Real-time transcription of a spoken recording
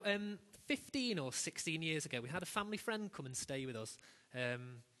15 or 16 years ago, we had a family friend come and stay with us. A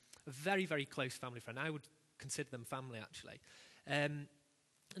very, very close family friend. I would consider them family, actually. And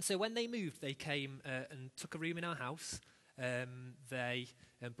so when they moved, they came and took a room in our house. They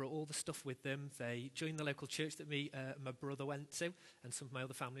brought all the stuff with them. They joined the local church that my brother went to, and some of my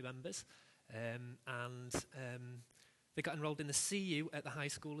other family members. And they got enrolled in the CU at the high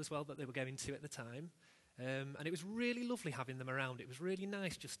school as well that they were going to at the time. And it was really lovely having them around. It was really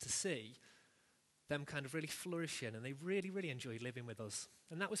nice just to see them kind of really flourishing, and they really, really enjoyed living with us.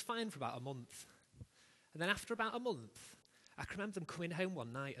 And that was fine for about a month. And then after about a month, I can remember them coming home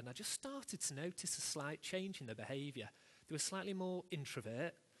one night, and I just started to notice a slight change in their behaviour. They were slightly more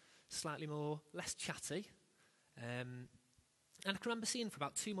introvert, slightly more less chatty. And I can remember seeing for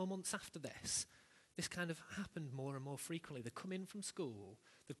about 2 more months after this kind of happened more and more frequently. They'd come in from school,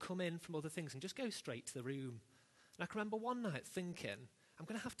 they'd come in from other things and just go straight to the room. And I can remember one night thinking, I'm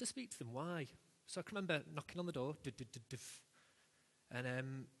going to have to speak to them, why? So I can remember knocking on the door,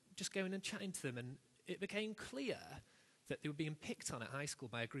 and just going and chatting to them, and it became clear that they were being picked on at high school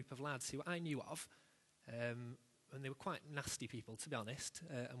by a group of lads who I knew of, and they were quite nasty people, to be honest,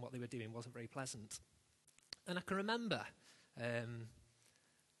 and what they were doing wasn't very pleasant. And I can remember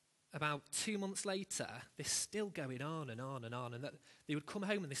about 2 months later, this still going on and on and on, and that they would come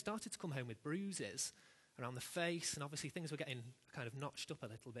home, and they started to come home with bruises around the face, and obviously things were getting kind of notched up a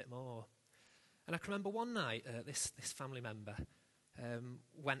little bit more. And I can remember one night, this family member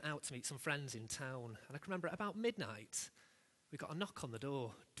went out to meet some friends in town, and I can remember at about midnight, we got a knock on the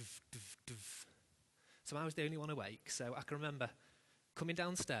door. Doof, doof, doof. So I was the only one awake, so I can remember coming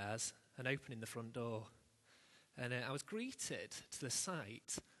downstairs and opening the front door. And I was greeted to the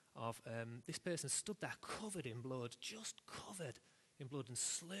sight of this person stood there covered in blood, just covered in blood, and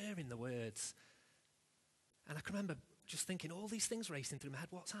slurring the words. And I can remember just thinking all these things racing through my head.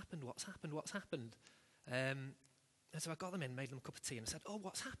 What's happened? What's happened? What's happened? And so I got them in, made them a cup of tea, and I said, oh,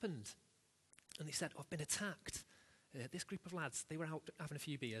 what's happened? And they said, I've been attacked. This group of lads, they were out having a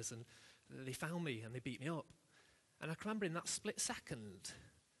few beers, and they found me, and they beat me up. And I can remember in that split second,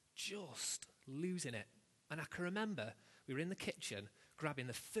 just losing it. And I can remember we were in the kitchen, grabbing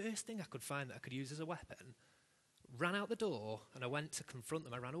the first thing I could find that I could use as a weapon, ran out the door, and I went to confront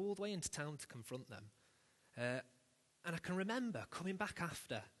them. I ran all the way into town to confront them. And I can remember coming back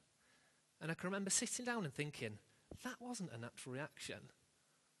after, and I can remember sitting down and thinking, that wasn't a natural reaction.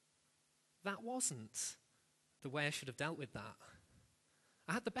 That wasn't the way I should have dealt with that.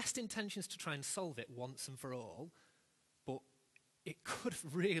 I had the best intentions to try and solve it once and for all, but it could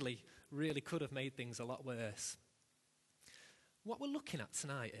have really, really could have made things a lot worse. What we're looking at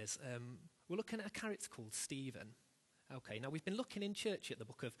tonight is, we're looking at a character called Stephen. Okay, now we've been looking in church at the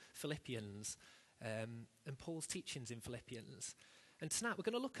book of Philippians, and Paul's teachings in Philippians. And tonight we're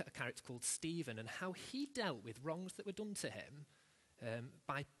going to look at a character called Stephen and how he dealt with wrongs that were done to him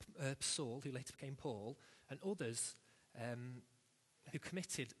by Saul, who later became Paul, and others who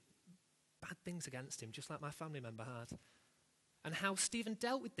committed bad things against him, just like my family member had. And how Stephen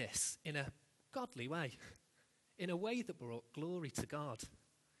dealt with this in a godly way, in a way that brought glory to God,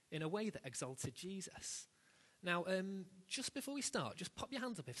 in a way that exalted Jesus. Now, just before we start, just pop your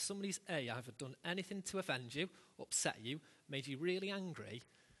hands up if somebody's either done anything to offend you, upset you, made you really angry,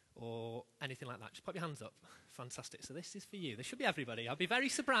 or anything like that. Just pop your hands up. Fantastic. So this is for you. This should be everybody. I'll be very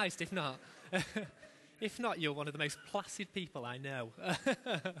surprised if not. If not, you're one of the most placid people I know.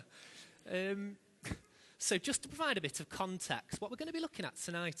 So just to provide a bit of context, what we're going to be looking at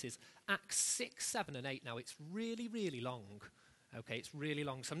tonight is Acts 6, 7, and 8. Now, it's really, really long. Okay, it's really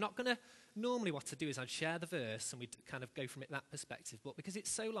long. So I'm not going to, normally what I'd do is I'd share the verse and we'd kind of go from it that perspective. But because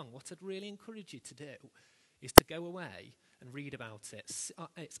it's so long, what I'd really encourage you to do is to go away and read about it.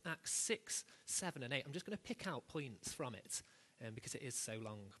 It's Acts 6, 7, and 8. I'm just going to pick out points from it because it is so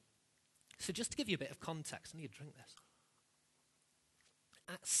long. So just to give you a bit of context, I need to drink this.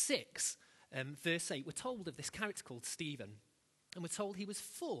 Acts 6, verse 8, we're told of this character called Stephen. And we're told he was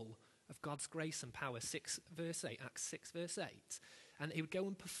full of God's grace and power, Acts 6, verse 8. And he would go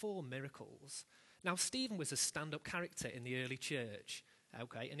and perform miracles. Now, Stephen was a stand-up character in the early church,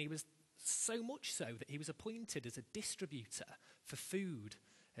 okay, and he was so much so that he was appointed as a distributor for food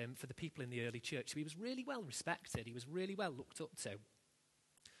for the people in the early church. So he was really well respected. He was really well looked up to.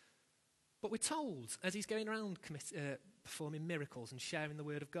 But we're told, as he's going around performing miracles and sharing the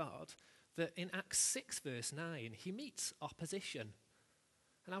word of God, that in Acts 6, verse 9, he meets opposition.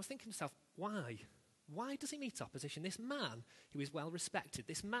 And I was thinking to myself, why? Why does he meet opposition? This man who is well respected,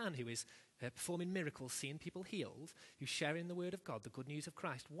 this man who is performing miracles, seeing people healed, who's sharing the word of God, the good news of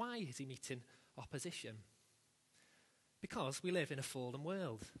Christ, why is he meeting opposition? Because we live in a fallen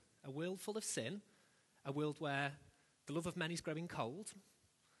world, a world full of sin, a world where the love of many is growing cold,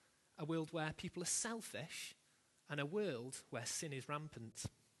 a world where people are selfish, and a world where sin is rampant.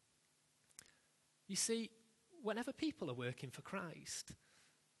 You see, whenever people are working for Christ,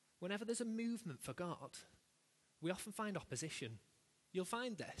 whenever there's a movement for God, we often find opposition. You'll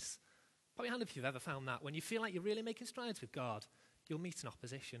find this. Put your hand up if you've ever found that. When you feel like you're really making strides with God, you'll meet an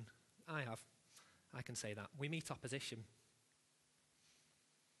opposition. I have. I can say that. We meet opposition.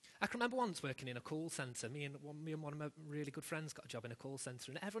 I can remember once working in a call centre. Me and one of my really good friends got a job in a call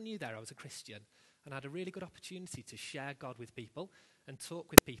centre, and everyone knew there I was a Christian, and I had a really good opportunity to share God with people and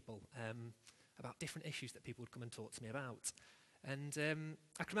talk with people about different issues that people would come and talk to me about. And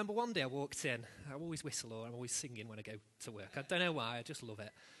I can remember one day I walked in. I always whistle or I'm always singing when I go to work. I don't know why, I just love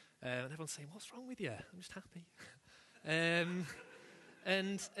it. And everyone's saying, "What's wrong with you?" I'm just happy.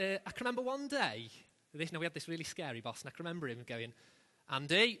 I can remember one day, we had this really scary boss, and I can remember him going,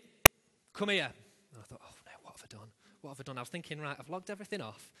 "Andy, come here." And I thought, "Oh no, what have I done? What have I done?" I was thinking, right, I've logged everything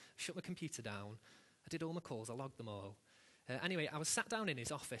off, shut my computer down, I did all my calls, I logged them all. Anyway, I was sat down in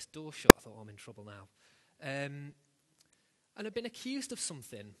his office, door shut. I thought, I'm in trouble now. And I'd been accused of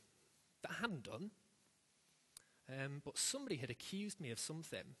something that I hadn't done, but somebody had accused me of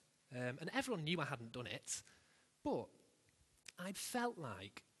something, and everyone knew I hadn't done it, but I'd felt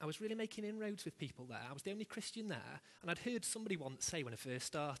like I was really making inroads with people there. I was the only Christian there, and I'd heard somebody once say when I first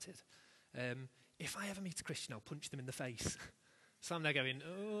started, if I ever meet a Christian, I'll punch them in the face. So I'm there going,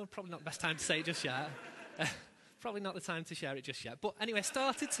 oh, probably not the best time to say it just yet. Probably not the time to share it just yet. But anyway,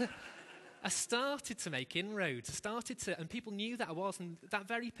 I started to make inroads. And people knew that I was, and that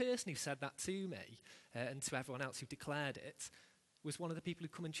very person who said that to me, and to everyone else who declared it, was one of the people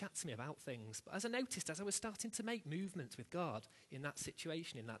who'd come and chat to me about things. But as I noticed, as I was starting to make movements with God in that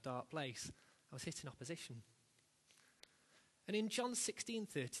situation, in that dark place, I was hitting opposition. And in John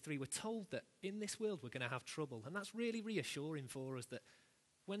 16:33, we're told that in this world we're going to have trouble. And that's really reassuring for us that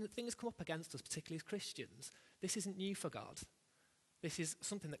when things come up against us, particularly as Christians, this isn't new for God. This is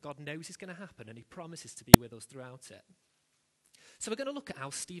something that God knows is going to happen, and he promises to be with us throughout it. So we're going to look at how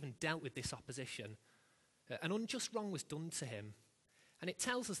Stephen dealt with this opposition. An unjust wrong was done to him. And it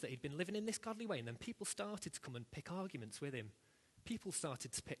tells us that he'd been living in this godly way, and then people started to come and pick arguments with him. People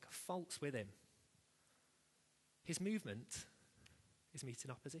started to pick faults with him. His movement is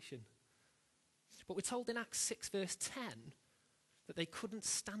meeting opposition. But we're told in Acts 6 verse 10 that they couldn't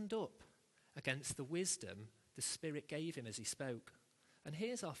stand up against the wisdom the Spirit gave him as he spoke. And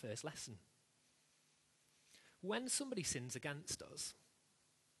here's our first lesson. When somebody sins against us,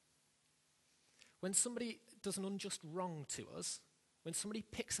 when somebody does an unjust wrong to us, when somebody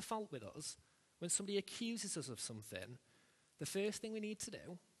picks a fault with us, when somebody accuses us of something, the first thing we need to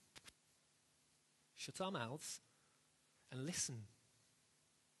do, shut our mouths and listen.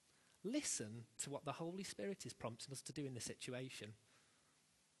 Listen to what the Holy Spirit is prompting us to do in this situation.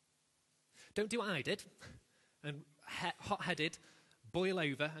 Don't do what I did and hot-headed, boil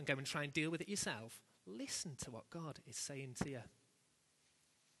over and go and try and deal with it yourself. Listen to what God is saying to you.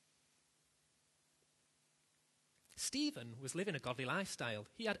 Stephen was living a godly lifestyle.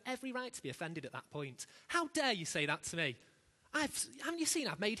 He had every right to be offended at that point. How dare you say that to me? Haven't you seen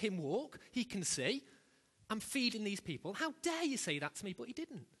I've made him walk? He can see. I'm feeding these people. How dare you say that to me? But he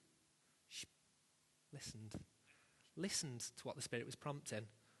didn't. Listened to what the Spirit was prompting.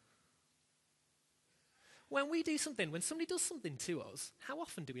 When somebody does something to us, how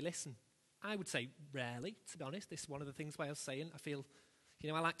often do we listen? I would say rarely, to be honest. This is one of the things why I was saying, I feel,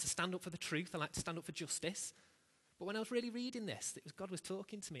 I like to stand up for the truth. I like to stand up for justice. But when I was really reading this, God was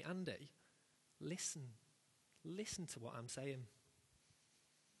talking to me, Andy, listen. Listen to what I'm saying.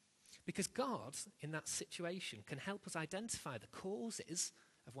 Because God, in that situation, can help us identify the causes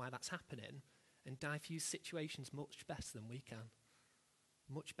of why that's happening and diffuse situations much better than we can.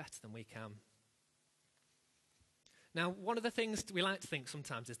 Much better than we can. Now, one of the things we like to think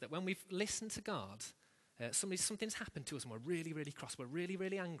sometimes is that when we've listened to God, something's happened to us and we're really, really cross, we're really,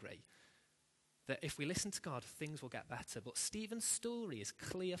 really angry, that if we listen to God, things will get better. But Stephen's story is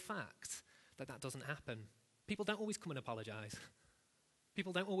clear fact that doesn't happen. People don't always come and apologise.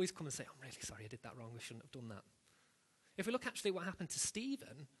 People don't always come and say, I'm really sorry, I did that wrong, I shouldn't have done that. If we look actually what happened to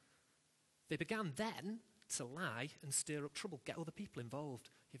Stephen, they began then to lie and stir up trouble, get other people involved.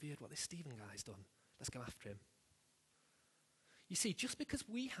 Have you heard what this Stephen guy's done? Let's go after him. You see, just because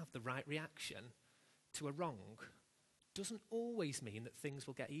we have the right reaction to a wrong doesn't always mean that things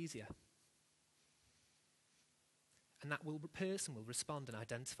will get easier. And that person will respond and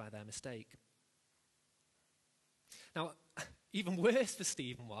identify their mistake. Now, Even worse for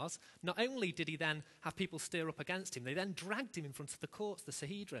Stephen was, not only did he then have people stir up against him, they then dragged him in front of the courts, the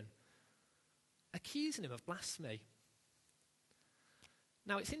Sanhedrin, accusing him of blasphemy.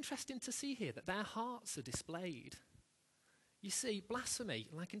 Now, it's interesting to see here that their hearts are displayed. You see, blasphemy,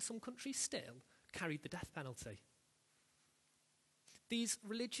 like in some countries still, carried the death penalty. These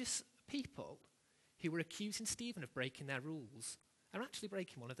religious people who were accusing Stephen of breaking their rules are actually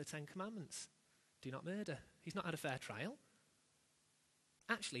breaking one of the 10 Commandments. Do not murder. He's not had a fair trial.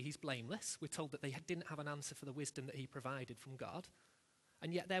 Actually, he's blameless. We're told that they didn't have an answer for the wisdom that he provided from God,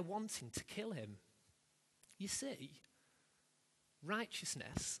 and yet they're wanting to kill him. You see,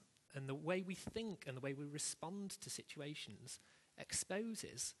 righteousness and the way we think and the way we respond to situations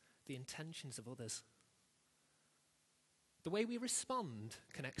exposes the intentions of others. The way we respond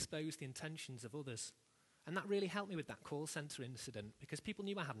can expose the intentions of others. And that really helped me with that call centre incident, because people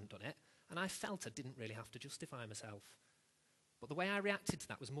knew I hadn't done it, and I felt I didn't really have to justify myself. But the way I reacted to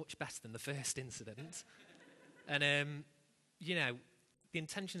that was much better than the first incident. And, the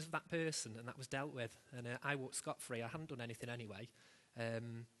intentions of that person, and that was dealt with. And I walked scot-free. I hadn't done anything anyway.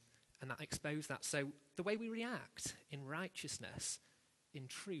 And that exposed that. So the way we react in righteousness, in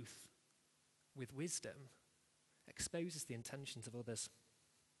truth, with wisdom, exposes the intentions of others.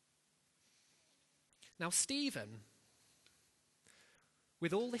 Now, Stephen,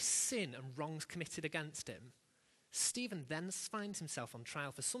 with all this sin and wrongs committed against him, Stephen then finds himself on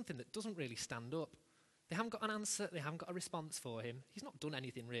trial for something that doesn't really stand up. They haven't got an answer, they haven't got a response for him. He's not done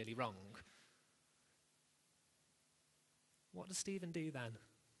anything really wrong. What does Stephen do then?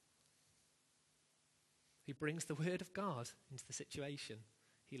 He brings the word of God into the situation.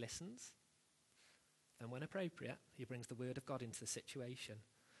 He listens, and when appropriate, he brings the word of God into the situation.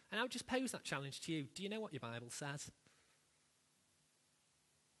 And I would just pose that challenge to you. Do you know what your Bible says?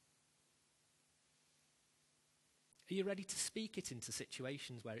 Are you ready to speak it into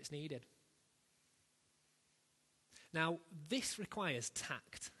situations where it's needed? Now, this requires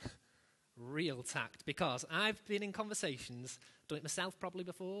tact, real tact, because I've been in conversations, done it myself probably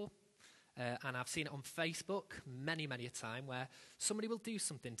before, and I've seen it on Facebook many, many a time, where somebody will do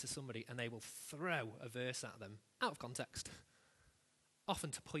something to somebody and they will throw a verse at them out of context,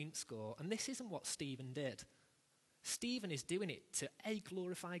 often to point score. And this isn't what Stephen did. Stephen is doing it to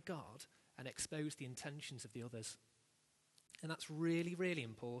glorify God and expose the intentions of the others. And that's really, really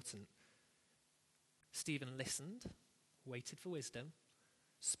important. Stephen listened, waited for wisdom,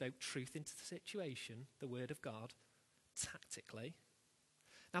 spoke truth into the situation, the word of God, tactically.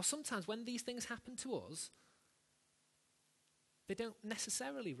 Now, sometimes when these things happen to us, they don't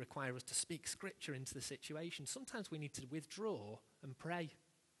necessarily require us to speak scripture into the situation. Sometimes we need to withdraw and pray.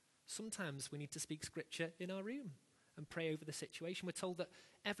 Sometimes we need to speak scripture in our room and pray over the situation. We're told that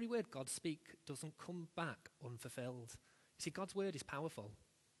every word God speaks doesn't come back unfulfilled. You see, God's word is powerful.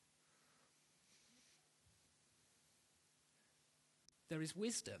 There is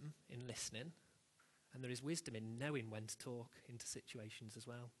wisdom in listening, and there is wisdom in knowing when to talk into situations as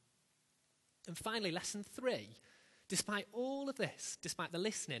well. And finally, lesson 3, despite all of this, despite the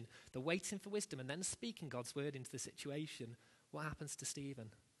listening, the waiting for wisdom, and then speaking God's word into the situation, what happens to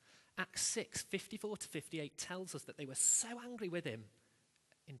Stephen? Acts 6, 54 to 58 tells us that they were so angry with him,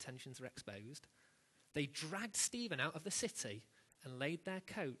 intentions are exposed, they dragged Stephen out of the city and laid their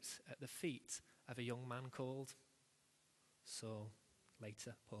coats at the feet of a young man called Saul,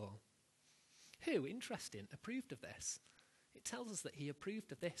 later Paul, who, interesting, approved of this. It tells us that he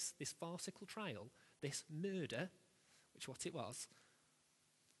approved of this farcical trial, this murder, which what it was.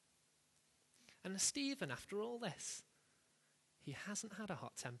 And Stephen, after all this, he hasn't had a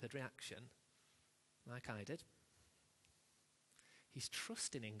hot-tempered reaction like I did. He's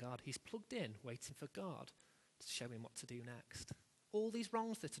trusting in God. He's plugged in, waiting for God to show him what to do next. All these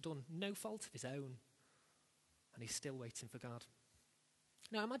wrongs that are done, no fault of his own. And he's still waiting for God.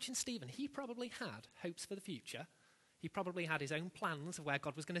 Now imagine Stephen, he probably had hopes for the future. He probably had his own plans of where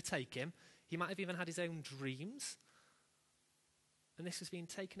God was going to take him. He might have even had his own dreams. And this was being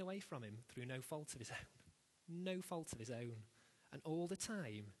taken away from him through no fault of his own. No fault of his own. And all the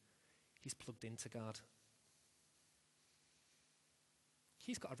time, he's plugged into God.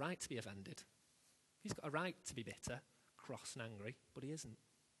 He's got a right to be offended. He's got a right to be bitter, cross and angry, but he isn't.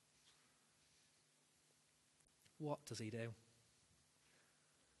 What does he do?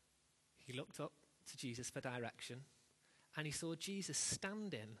 He looked up to Jesus for direction, and he saw Jesus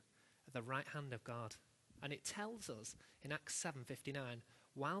standing at the right hand of God. And it tells us in Acts 7:59,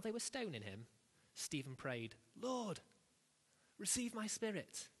 while they were stoning him, Stephen prayed, "Lord, receive my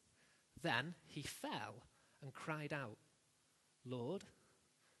spirit." Then he fell and cried out, "Lord,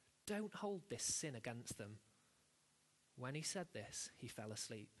 don't hold this sin against them." When he said this, he fell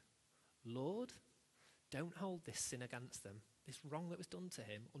asleep. Lord, don't hold this sin against them, this wrong that was done to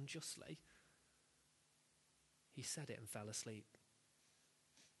him unjustly. He said it and fell asleep.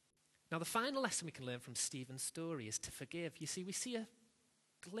 Now, the final lesson we can learn from Stephen's story is to forgive. You see, we see a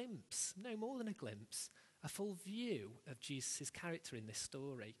glimpse, no more than a glimpse, a full view of Jesus' character in this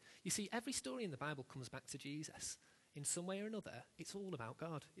story. You see, every story in the Bible comes back to Jesus. In some way or another, it's all about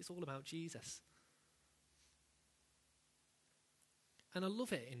God. It's all about Jesus. And I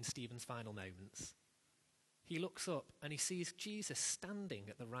love it in Stephen's final moments. He looks up and he sees Jesus standing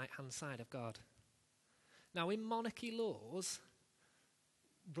at the right-hand side of God. Now, in monarchy laws,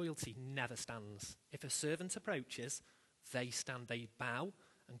 royalty never stands. If a servant approaches, they stand, they bow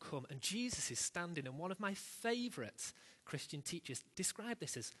and come. And Jesus is standing, and one of my favourite Christian teachers described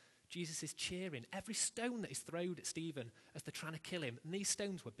this as Jesus is cheering. Every stone that is thrown at Stephen as they're trying to kill him, and these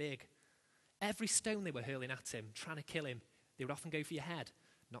stones were big. Every stone they were hurling at him, trying to kill him, they would often go for your head,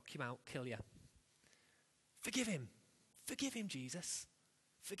 knock you out, kill you. Forgive him. Forgive him, Jesus.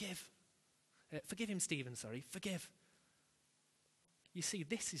 Forgive. Forgive him, Stephen, sorry. Forgive. You see,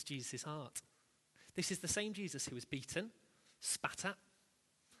 this is Jesus' heart. This is the same Jesus who was beaten, spat at,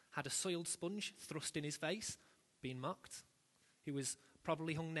 had a soiled sponge thrust in his face, being mocked, who was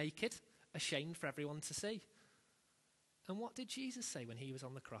probably hung naked, ashamed for everyone to see. And what did Jesus say when he was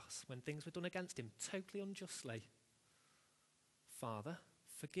on the cross, when things were done against him totally unjustly? Father,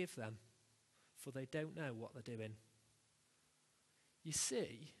 forgive them, for they don't know what they're doing. You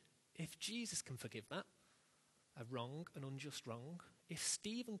see, if Jesus can forgive that, a wrong, an unjust wrong, if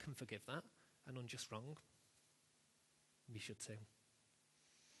Stephen can forgive that, an unjust wrong, we should too.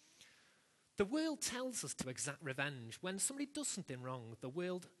 The world tells us to exact revenge. When somebody does something wrong, the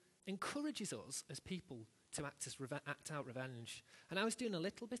world encourages us as people to act out revenge. And I was doing a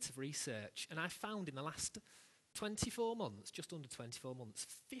little bit of research, and I found in the last 24 months, just under 24 months,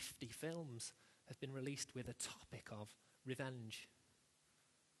 50 films have been released with a topic of revenge.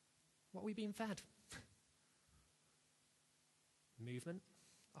 What are we being fed? Movement,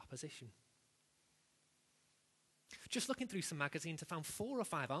 opposition. Just looking through some magazines, I found 4 or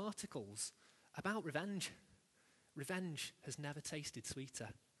 5 articles about revenge. Revenge has never tasted sweeter.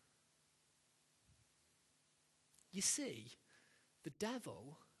 You see, the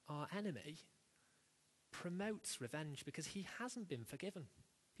devil, our enemy, promotes revenge because he hasn't been forgiven.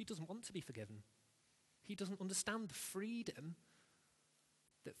 He doesn't want to be forgiven. He doesn't understand the freedom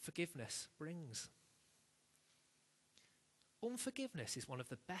that forgiveness brings. Unforgiveness is one of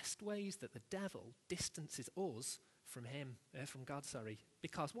the best ways that the devil distances us from him, from God,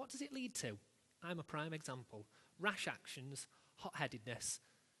 because what does it lead to? I'm a prime example. Rash actions, hot-headedness,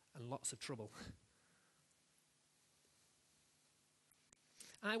 and lots of trouble.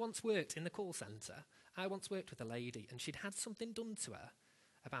 I once worked in the call centre. I once worked with a lady, and she'd had something done to her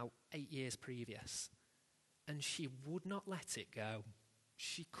about 8 years previous, and she would not let it go.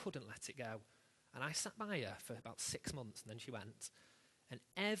 She couldn't let it go. And I sat by her for about 6 months, and then she went. And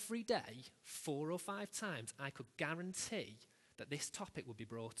every day, 4 or 5 times, I could guarantee that this topic would be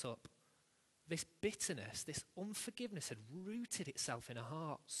brought up. This bitterness, this unforgiveness had rooted itself in her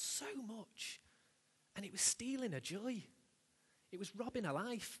heart so much. And it was stealing her joy. It was robbing her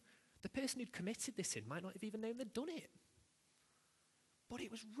life. The person who'd committed this sin might not have even known they'd done it. But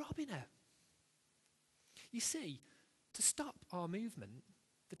it was robbing her. You see, to stop our movement,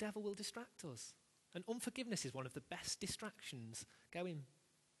 the devil will distract us. And unforgiveness is one of the best distractions going.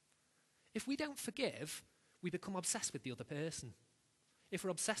 If we don't forgive, we become obsessed with the other person. If we're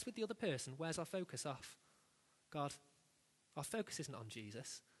obsessed with the other person, where's our focus off? God. Our focus isn't on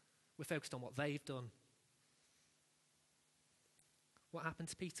Jesus. We're focused on what they've done. What happened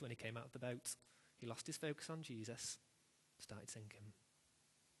to Peter when he came out of the boat? He lost his focus on Jesus, started sinking.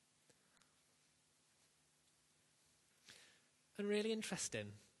 And really interesting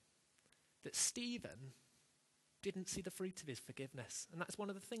that Stephen didn't see the fruit of his forgiveness. And that's one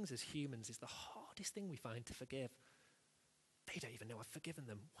of the things as humans is the hardest thing we find to forgive. They don't even know I've forgiven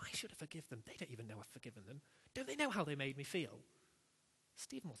them. Why should I forgive them? They don't even know I've forgiven them. Don't they know how they made me feel?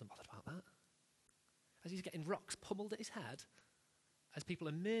 Stephen wasn't bothered about that. As he's getting rocks pummeled at his head, as people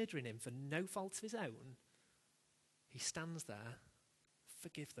are murdering him for no fault of his own, he stands there,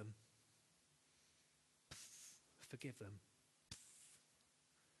 forgive them. Forgive them.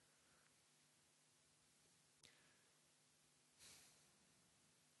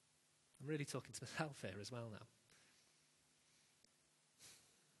 I'm really talking to myself here as well now.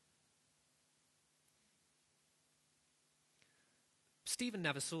 Stephen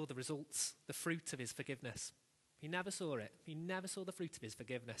never saw the results, the fruit of his forgiveness. He never saw it. He never saw the fruit of his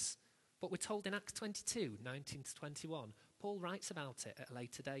forgiveness But we're told in Acts 22, 19 to 21, Paul writes about it at a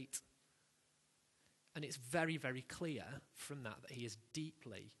later date. And it's very, very clear from that he is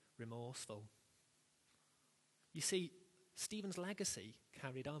deeply remorseful. You see, Stephen's legacy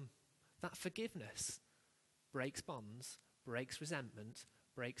carried on. That forgiveness breaks bonds, breaks resentment,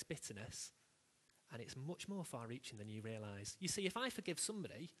 breaks bitterness, and it's much more far-reaching than you realise. You see, if I forgive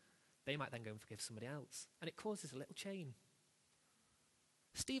somebody, they might then go and forgive somebody else, and it causes a little chain.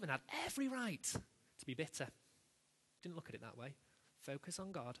 Stephen had every right to be bitter. Didn't look at it that way. Focus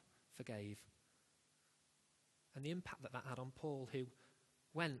on God, forgave. And the impact that had on Paul, who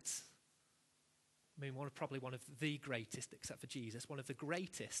went, probably one of the greatest, except for Jesus, one of the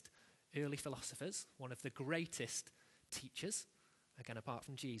greatest early philosophers, one of the greatest teachers, again apart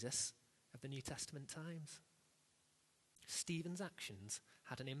from Jesus, of the New Testament times. Stephen's actions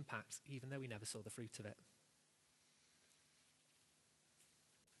had an impact, even though he never saw the fruit of it.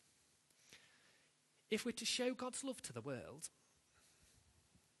 If we're to show God's love to the world,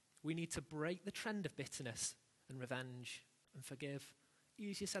 we need to break the trend of bitterness and revenge and forgive.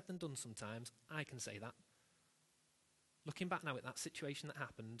 Easier said than done sometimes, I can say that. Looking back now at that situation that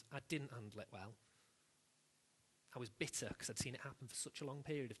happened, I didn't handle it well. I was bitter because I'd seen it happen for such a long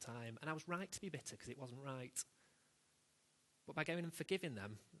period of time, and I was right to be bitter because it wasn't right. But by going and forgiving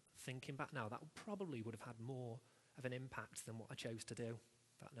them, thinking back now, that probably would have had more of an impact than what I chose to do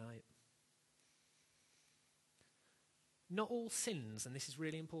that night. Not all sins, and this is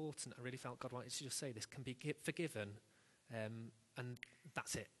really important, I really felt God wanted to just say this, can be forgiven, and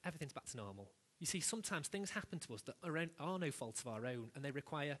that's it. Everything's back to normal. You see, sometimes things happen to us that are no fault of our own, and they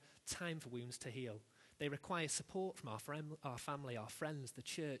require time for wounds to heal. They require support from our family, our friends, the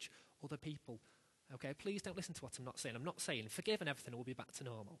church, other people. Okay, please don't listen to what I'm not saying. I'm not saying forgive and everything will be back to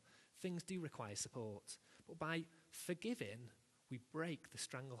normal. Things do require support. But by forgiving, we break the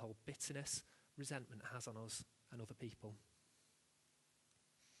stranglehold bitterness, resentment has on us and other people.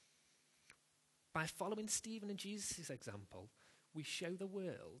 By following Stephen and Jesus' example, we show the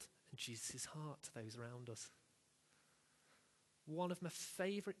world and Jesus' heart to those around us. One of my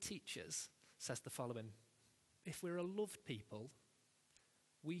favourite teachers says the following: if we're a loved people,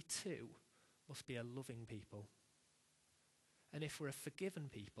 we too must be a loving people. And if we're a forgiven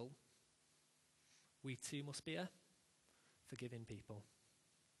people, we too must be a forgiving people.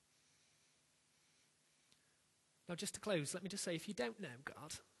 Now, just to close, let me just say, if you don't know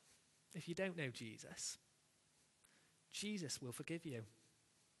God, if you don't know Jesus, Jesus will forgive you.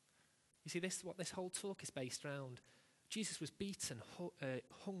 You see, this is what this whole talk is based around. Jesus was beaten,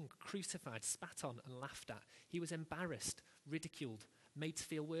 hung, crucified, spat on and laughed at. He was embarrassed, ridiculed, made to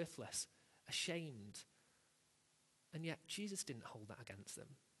feel worthless, ashamed. And yet Jesus didn't hold that against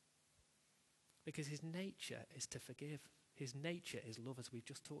them. Because his nature is to forgive. His nature is love, as we've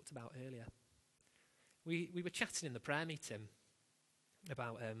just talked about earlier. We were chatting in the prayer meeting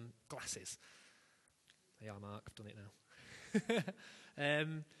about glasses. Yeah, Mark, I've done it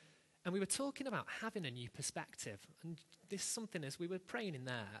now. And we were talking about having a new perspective. And this is something, as we were praying in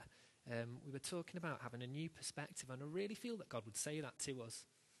there, we were talking about having a new perspective. And I really feel that God would say that to us.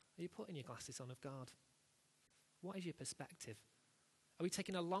 Are you putting your glasses on of God? What is your perspective? Are we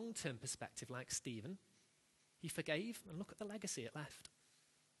taking a long-term perspective like Stephen? He forgave, and look at the legacy it left.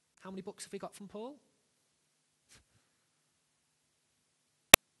 How many books have we got from Paul?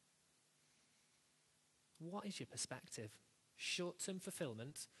 What is your perspective? Short-term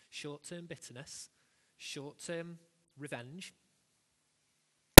fulfillment, short-term bitterness, short-term revenge,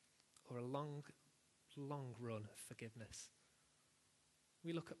 or a long, long run of forgiveness?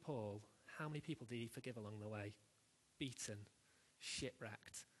 We look at Paul. How many people did he forgive along the way? Beaten,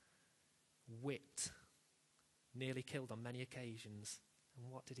 shipwrecked, whipped, nearly killed on many occasions.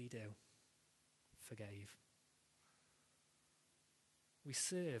 And what did he do? Forgave. We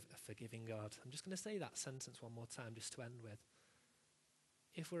serve a forgiving God. I'm just going to say that sentence one more time just to end with.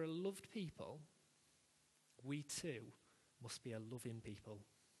 If we're a loved people, we too must be a loving people.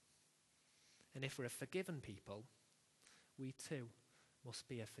 And if we're a forgiven people, we too must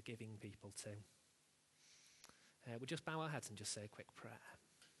be a forgiving people too. We'll just bow our heads and just say a quick prayer.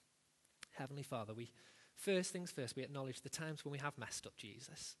 Heavenly Father, first things first, we acknowledge the times when we have messed up,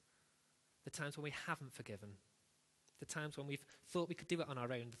 Jesus. The times when we haven't forgiven. The times when we've thought we could do it on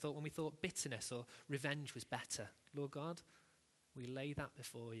our own. When we thought bitterness or revenge was better. Lord God, we lay that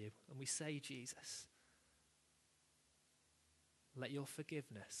before you and we say, Jesus, let your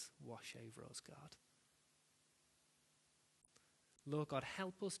forgiveness wash over us, God. Lord God,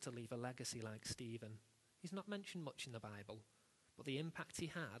 help us to leave a legacy like Stephen. He's not mentioned much in the Bible, but the impact he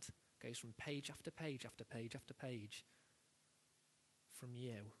had goes from page after page after page after page from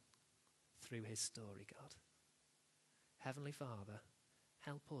you. through his story, God. Heavenly Father,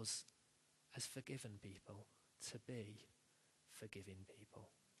 help us as forgiven people to be forgiving people.